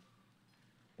than them.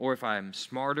 Or if I'm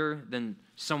smarter than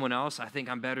someone else, I think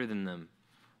I'm better than them.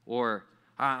 Or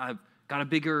I've got a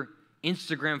bigger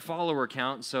Instagram follower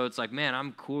count, so it's like, man,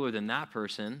 I'm cooler than that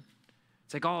person.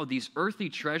 It's like all of these earthly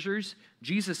treasures.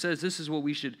 Jesus says this is what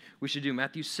we should do.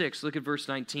 Matthew 6, look at verse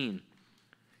 19.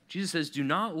 Jesus says, do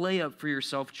not lay up for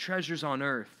yourself treasures on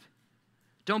earth.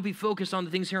 Don't be focused on the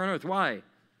things here on earth. Why?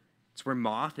 It's where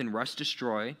moth and rust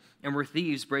destroy and where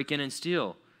thieves break in and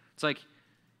steal. It's like,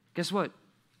 guess what?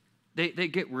 They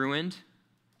get ruined.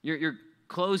 Your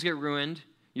clothes get ruined.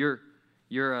 Your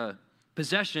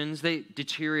possessions, they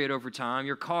deteriorate over time.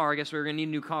 Your car, guess what? You're going to need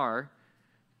a new car.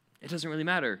 It doesn't really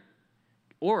matter.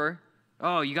 Or,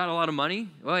 oh, you got a lot of money?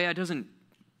 Well, yeah, it doesn't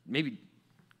maybe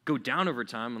go down over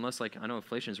time unless, like, I know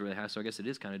inflation is really high, so I guess it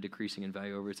is kind of decreasing in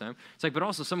value over time. It's like, but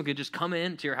also someone could just come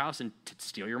into your house and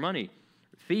steal your money.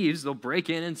 Thieves, they'll break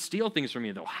in and steal things from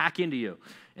you. They'll hack into you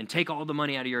and take all the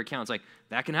money out of your accounts. Like,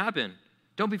 that can happen.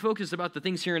 Don't be focused about the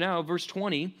things here and now. Verse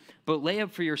 20, but lay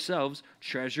up for yourselves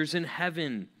treasures in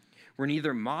heaven, where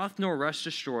neither moth nor rust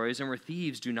destroys, and where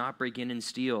thieves do not break in and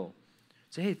steal.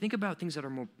 So, hey, think about things that are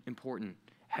more important,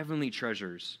 heavenly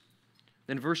treasures.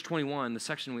 Then verse 21, the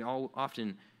section we all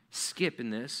often skip in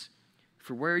this,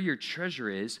 for where your treasure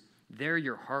is, there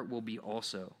your heart will be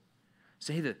also.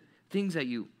 So, hey, the things that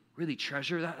you really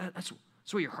treasure, that's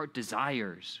what your heart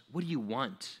desires. What do you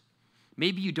want?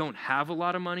 Maybe you don't have a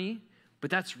lot of money, but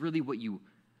that's really what you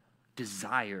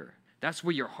desire. That's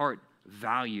what your heart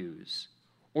values.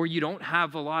 Or you don't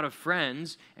have a lot of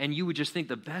friends, and you would just think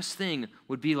the best thing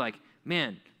would be like,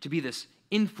 man, to be this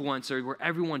influencer where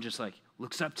everyone just like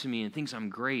looks up to me and thinks I'm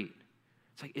great.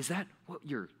 It's like, is that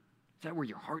where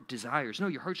your heart desires? No,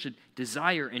 your heart should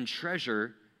desire and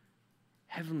treasure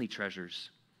heavenly treasures,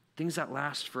 things that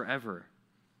last forever.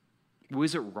 Well,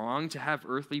 is it wrong to have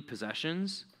earthly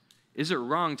possessions? Is it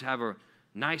wrong to have a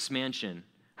nice mansion,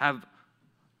 have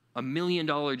 $1 million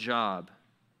job,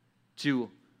 to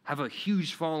have a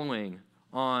huge following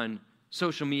on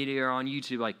social media or on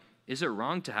YouTube? Like, is it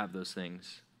wrong to have those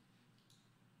things?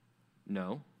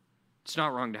 No, it's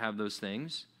not wrong to have those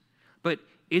things. But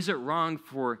is it wrong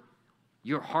for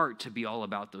your heart to be all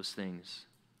about those things?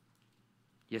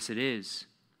 Yes, it is.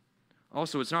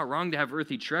 Also, it's not wrong to have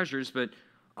earthly treasures, but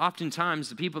oftentimes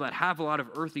the people that have a lot of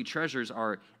earthly treasures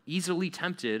are easily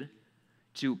tempted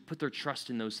to put their trust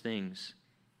in those things,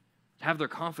 to have their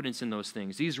confidence in those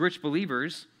things. These rich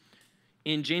believers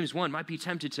in James 1 might be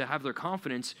tempted to have their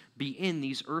confidence be in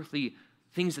these earthly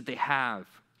things that they have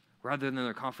rather than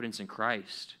their confidence in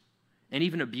Christ, and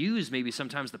even abuse maybe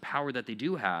sometimes the power that they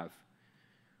do have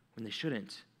when they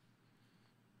shouldn't.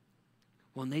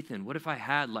 well, Nathan, what if I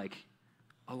had like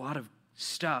a lot of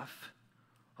stuff,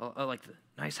 like the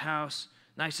nice house,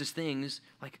 nicest things?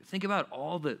 Like, think about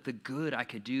all the good I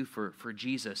could do for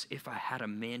Jesus if I had a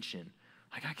mansion.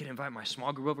 Like, I could invite my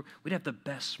small group over. We'd have the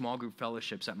best small group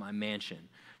fellowships at my mansion.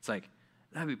 It's like,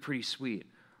 that'd be pretty sweet.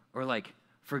 Or like,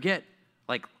 forget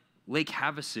like Lake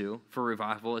Havasu for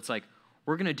revival. It's like,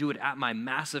 we're going to do it at my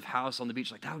massive house on the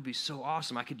beach. Like, that would be so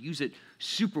awesome. I could use it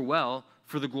super well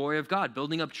for the glory of God,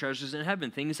 building up treasures in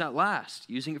heaven, things that last,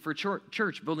 using it for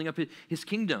church, building up his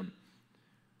kingdom.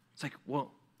 It's like,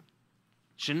 well,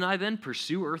 shouldn't I then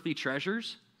pursue earthly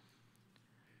treasures?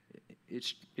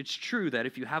 It's true that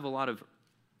if you have a lot of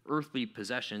earthly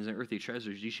possessions and earthly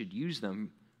treasures, you should use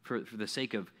them for the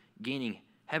sake of gaining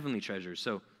heavenly treasures.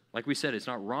 So, like we said, it's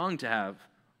not wrong to have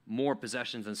more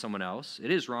possessions than someone else.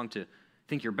 It is wrong to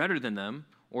think you're better than them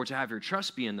or to have your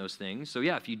trust be in those things. So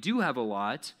yeah, if you do have a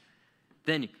lot,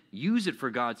 then use it for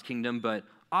God's kingdom. But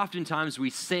oftentimes we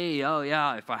say, oh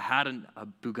yeah, if I had a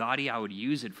Bugatti, I would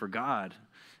use it for God.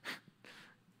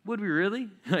 Would we really?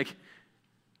 Like,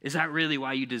 is that really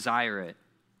why you desire it?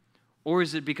 Or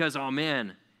is it because, oh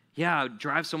man, yeah,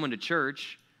 drive someone to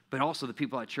church, but also the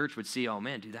people at church would see, oh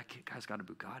man, dude, that guy's got a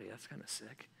Bugatti. That's kind of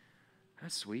sick.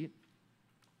 That's sweet.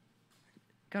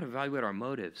 Got to evaluate our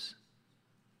motives.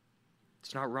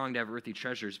 It's not wrong to have earthly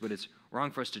treasures, but it's wrong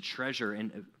for us to treasure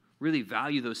and really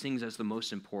value those things as the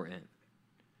most important.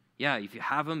 Yeah, if you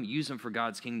have them, use them for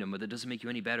God's kingdom, but that doesn't make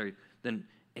you any better than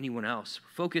anyone else.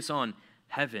 Focus on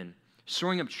heaven,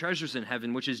 storing up treasures in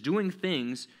heaven, which is doing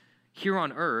things here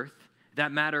on earth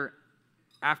that matter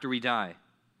after we die.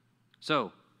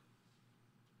 So,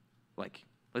 like,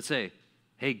 let's say,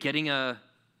 hey, becoming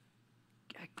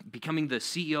the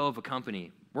CEO of a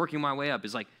company, working my way up,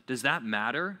 is like, does that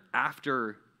matter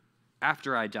after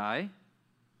I die?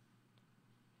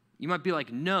 You might be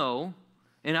like, no,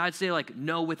 and I'd say like,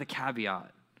 no with a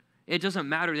caveat. It doesn't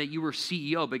matter that you were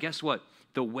CEO, but guess what?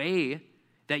 The way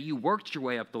that you worked your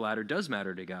way up the ladder does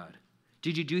matter to God.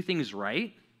 Did you do things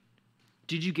right?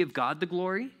 Did you give God the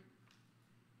glory?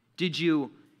 Did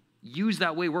you use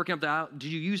that way working up the ladder?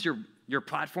 Did you use your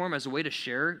platform as a way to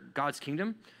share God's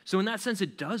kingdom? So in that sense,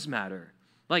 it does matter.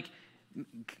 Like,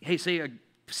 hey, say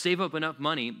save up enough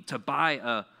money to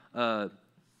buy the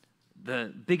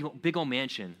big old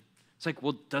mansion. It's like,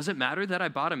 well, does it matter that I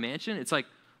bought a mansion? It's like,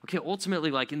 okay, ultimately,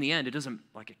 like in the end, it doesn't,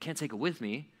 like I can't take it with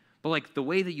me. But like the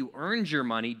way that you earned your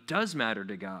money does matter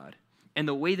to God. And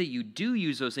the way that you do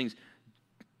use those things,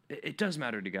 it does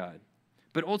matter to God.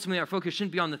 But ultimately, our focus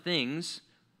shouldn't be on the things,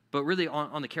 but really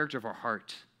on the character of our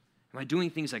heart. Am I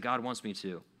doing things that God wants me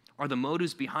to? Are the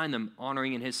motives behind them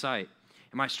honoring in his sight?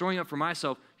 Am I storing up for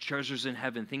myself treasures in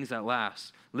heaven, things that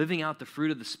last, living out the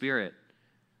fruit of the Spirit,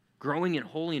 growing in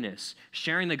holiness,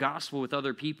 sharing the gospel with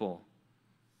other people?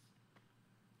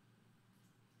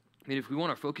 I mean, if we want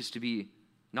our focus to be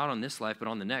not on this life, but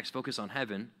on the next, focus on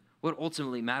heaven, what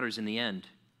ultimately matters in the end?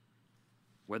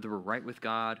 Whether we're right with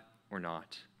God or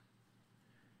not.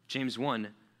 James 1,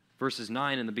 verses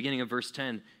 9 and the beginning of verse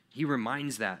 10, he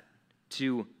reminds that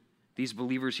to these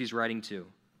believers he's writing to.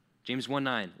 James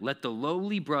 1:9, let the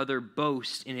lowly brother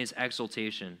boast in his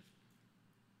exaltation.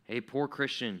 Hey, poor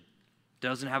Christian,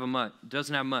 doesn't have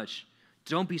much.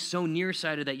 Don't be so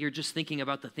nearsighted that you're just thinking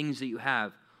about the things that you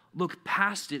have. Look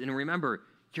past it and remember,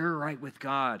 you're right with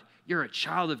God. You're a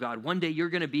child of God. One day you're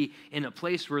going to be in a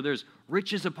place where there's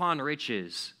riches upon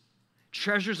riches,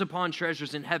 treasures upon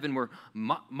treasures in heaven where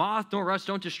moth nor rust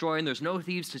don't destroy and there's no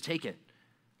thieves to take it.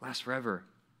 Lasts forever.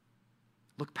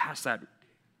 Look past that.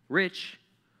 Rich,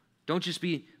 don't just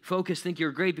be focused, think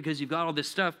you're great because you've got all this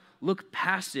stuff. Look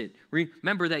past it.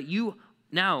 Remember that you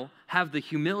now have the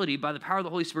humility by the power of the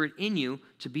Holy Spirit in you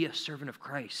to be a servant of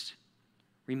Christ.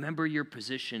 Remember your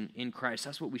position in Christ.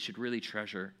 That's what we should really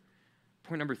treasure.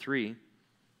 Point number 3,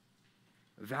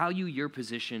 value your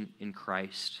position in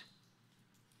Christ.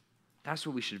 That's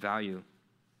what we should value.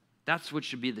 That's what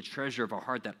should be the treasure of our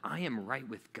heart, that I am right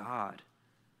with God.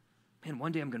 Man,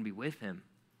 one day I'm going to be with him.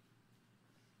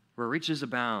 Where riches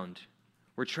abound,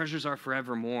 where treasures are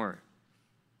forevermore.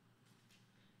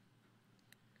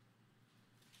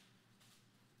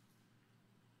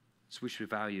 So we should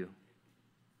value.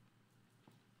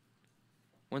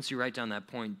 Once you write down that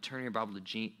point, turn your Bible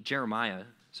to Jeremiah.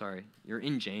 Sorry, you're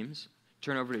in James.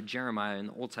 Turn over to Jeremiah in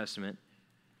the Old Testament,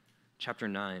 chapter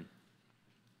 9.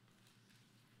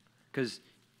 Because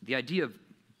the idea of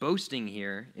boasting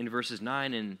here in verses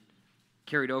 9 and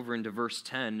carried over into verse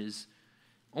 10 is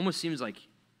almost seems like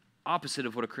opposite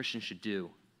of what a Christian should do.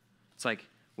 It's like,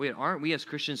 wait, aren't we as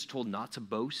Christians told not to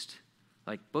boast?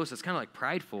 Like, boast, that's kind of like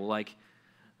prideful. Like,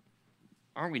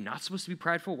 aren't we not supposed to be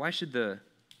prideful? Why should the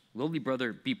Lowly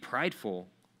brother, be prideful.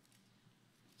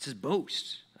 It says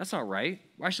boast. That's not right.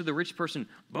 Why should the rich person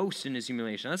boast in his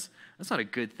humiliation? That's not a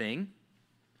good thing.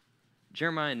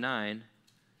 Jeremiah 9,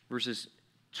 verses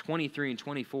 23 and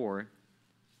 24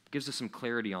 gives us some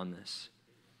clarity on this.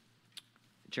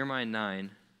 Jeremiah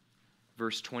 9,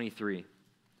 verse 23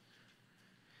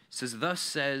 says, "Thus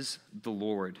says the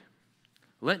Lord,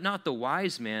 let not the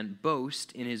wise man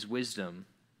boast in his wisdom."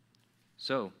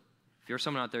 So, if you're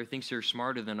someone out there who thinks you're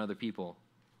smarter than other people,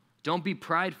 don't be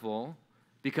prideful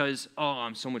because, oh,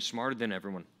 I'm so much smarter than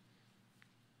everyone.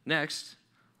 Next,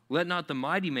 let not the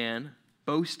mighty man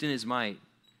boast in his might.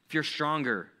 If you're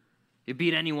stronger, you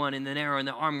beat anyone in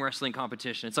the arm wrestling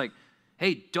competition. It's like,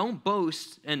 hey, don't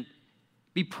boast and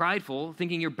be prideful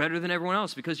thinking you're better than everyone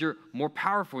else because you're more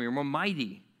powerful, you're more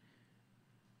mighty.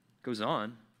 Goes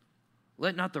on.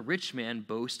 Let not the rich man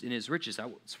boast in his riches.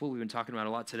 That's what we've been talking about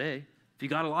a lot today. If you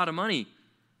got a lot of money,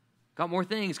 got more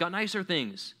things, got nicer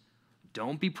things,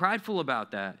 don't be prideful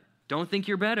about that. Don't think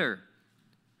you're better.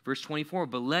 Verse 24,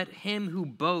 but let him who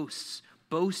boasts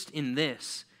boast in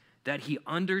this, that he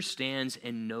understands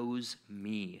and knows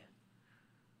me.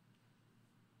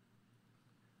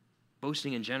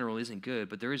 Boasting in general isn't good,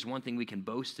 but there is one thing we can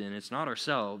boast in. It's not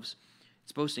ourselves.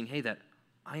 It's boasting, hey, that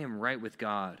I am right with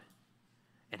God.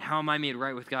 And how am I made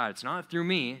right with God? It's not through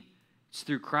me, it's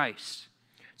through Christ.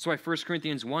 That's why 1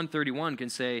 Corinthians 1:31 can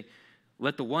say,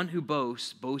 let the one who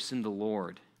boasts, boast in the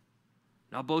Lord.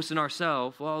 Not boast in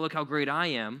ourselves, well, look how great I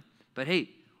am. But hey,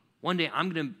 one day I'm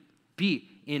going to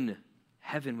be in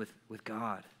heaven with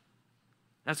God.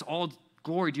 That's all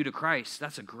glory due to Christ.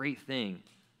 That's a great thing.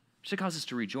 It should cause us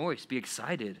to rejoice, be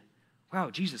excited. Wow,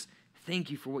 Jesus,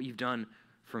 thank you for what you've done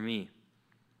for me.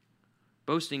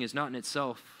 Boasting is not in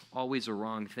itself always a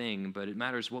wrong thing, but it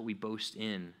matters what we boast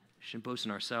in. We shouldn't boast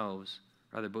in ourselves,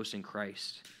 rather boast in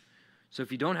Christ. So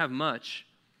if you don't have much,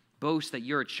 boast that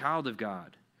you're a child of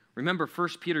God. Remember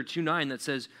 1 Peter 2:9 that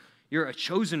says, you're a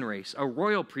chosen race, a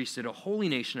royal priesthood, a holy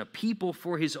nation, a people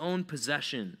for his own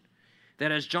possession.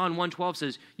 That as John 1:12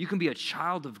 says, you can be a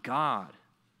child of God.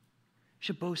 You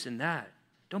should boast in that.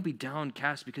 Don't be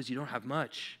downcast because you don't have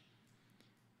much.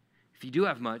 If you do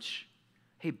have much,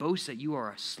 hey, boast that you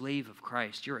are a slave of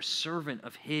Christ. You're a servant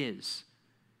of his.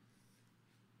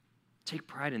 Take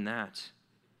pride in that.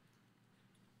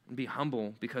 And be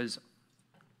humble because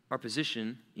our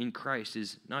position in Christ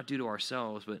is not due to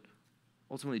ourselves, but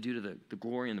ultimately due to the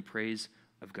glory and the praise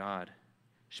of God.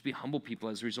 We should be humble people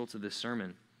as a result of this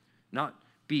sermon. Not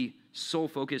be so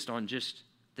focused on just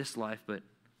this life, but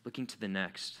looking to the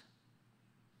next.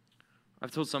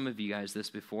 I've told some of you guys this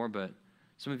before, but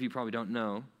some of you probably don't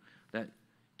know that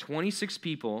 26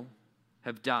 people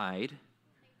have died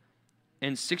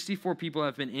and 64 people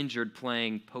have been injured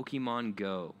playing Pokemon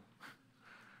Go.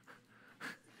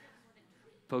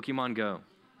 Pokemon Go.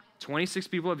 26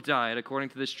 people have died, according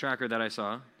to this tracker that I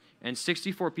saw, and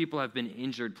 64 people have been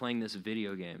injured playing this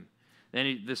video game.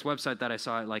 Then this website that I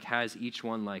saw, it has each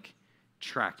one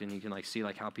tracked, and you can see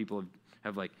how people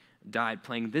have died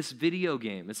playing this video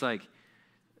game. It's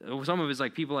some of it's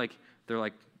people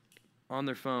they're on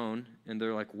their phone and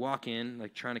they're walking,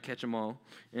 trying to catch them all,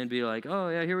 and be oh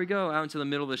yeah, here we go, out into the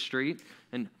middle of the street,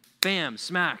 and bam,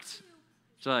 smacked.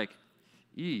 It's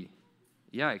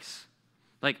yikes.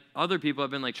 Other people have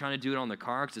been trying to do it on their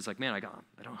car because it's man, I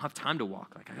don't have time to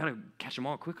walk. I got to catch them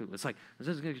all quickly. It's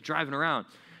this is driving around.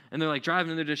 And they're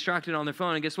driving and they're distracted on their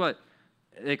phone, and guess what?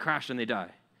 They crash and they die.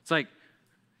 It's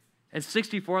and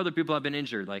 64 other people have been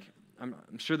injured.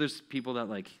 I'm sure there's people that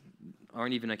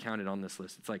aren't even accounted on this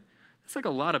list. It's a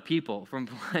lot of people from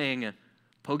playing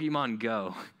Pokemon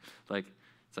Go. I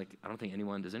don't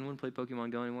think does anyone play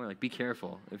Pokemon Go anymore? Be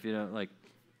careful if you don't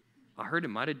I heard it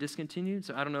might have discontinued,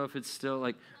 so I don't know if it's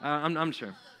still I'm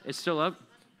sure. It's still up?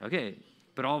 Okay.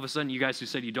 But all of a sudden, you guys who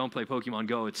said you don't play Pokemon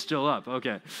Go, it's still up.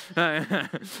 Okay.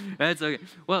 That's okay.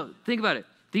 Well, think about it.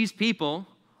 These people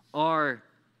are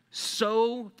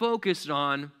so focused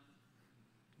on,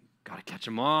 gotta catch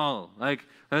them all.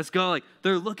 Let's go.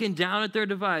 They're looking down at their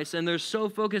device, and they're so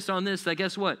focused on this that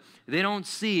guess what? They don't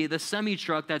see the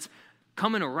semi-truck that's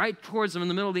coming right towards them in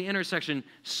the middle of the intersection,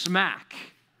 smack.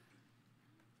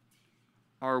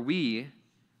 Are we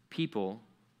people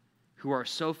who are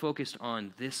so focused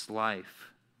on this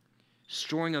life,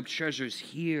 storing up treasures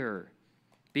here,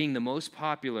 being the most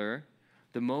popular,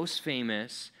 the most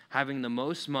famous, having the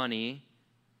most money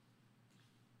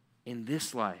in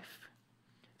this life,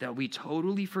 that we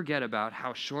totally forget about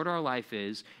how short our life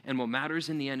is, and what matters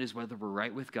in the end is whether we're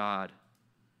right with God?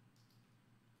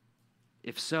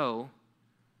 If so,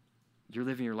 you're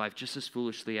living your life just as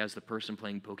foolishly as the person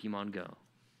playing Pokemon Go.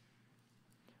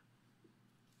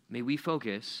 may we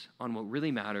focus on what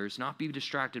really matters, not be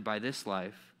distracted by this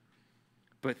life,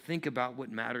 but think about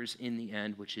what matters in the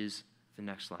end, which is the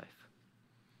next life.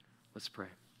 Let's pray.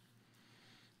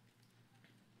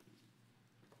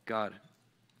 God,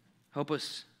 help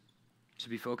us to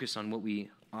be focused on what we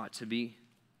ought to be.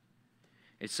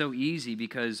 It's so easy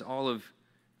because all of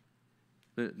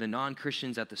the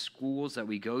non-Christians at the schools that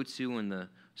we go to and the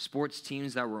sports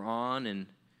teams that we're on and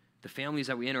the families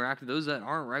that we interact with, those that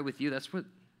aren't right with you, that's what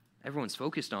everyone's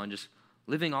focused on, just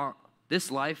living this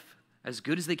life as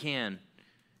good as they can,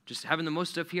 just having the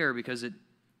most stuff here because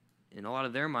in a lot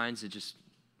of their minds,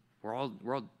 we're all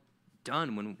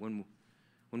done when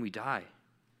we die.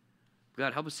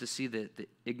 God, help us to see the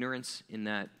ignorance in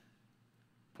that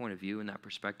point of view, in that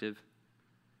perspective,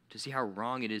 to see how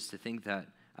wrong it is to think that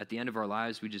at the end of our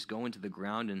lives we just go into the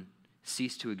ground and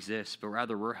cease to exist, but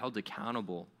rather we're held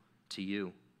accountable to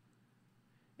you.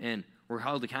 And we're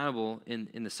held accountable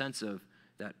in the sense of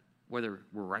that whether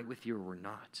we're right with you or we're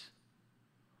not.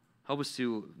 Help us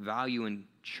to value and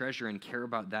treasure and care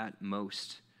about that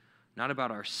most. Not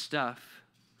about our stuff,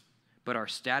 but our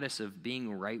status of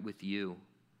being right with you.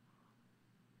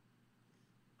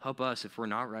 Help us, if we're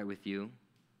not right with you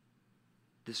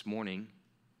this morning,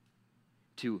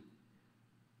 to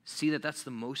see that that's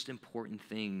the most important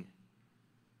thing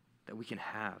that we can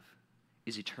have,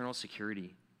 is eternal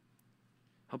security.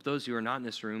 Help those who are not in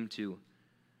this room to,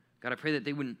 God, I pray that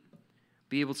they wouldn't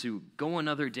be able to go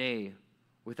another day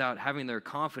without having their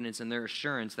confidence and their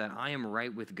assurance that I am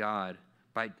right with God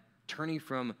by turning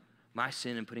from my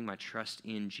sin and putting my trust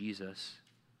in Jesus.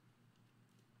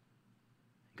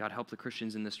 God, help the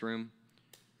Christians in this room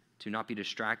to not be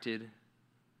distracted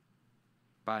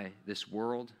by this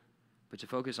world, but to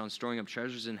focus on storing up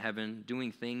treasures in heaven,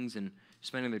 doing things and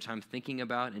spending their time thinking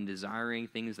about and desiring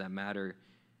things that matter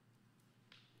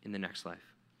in the next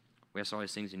life. We ask all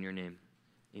these things in your name.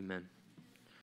 Amen.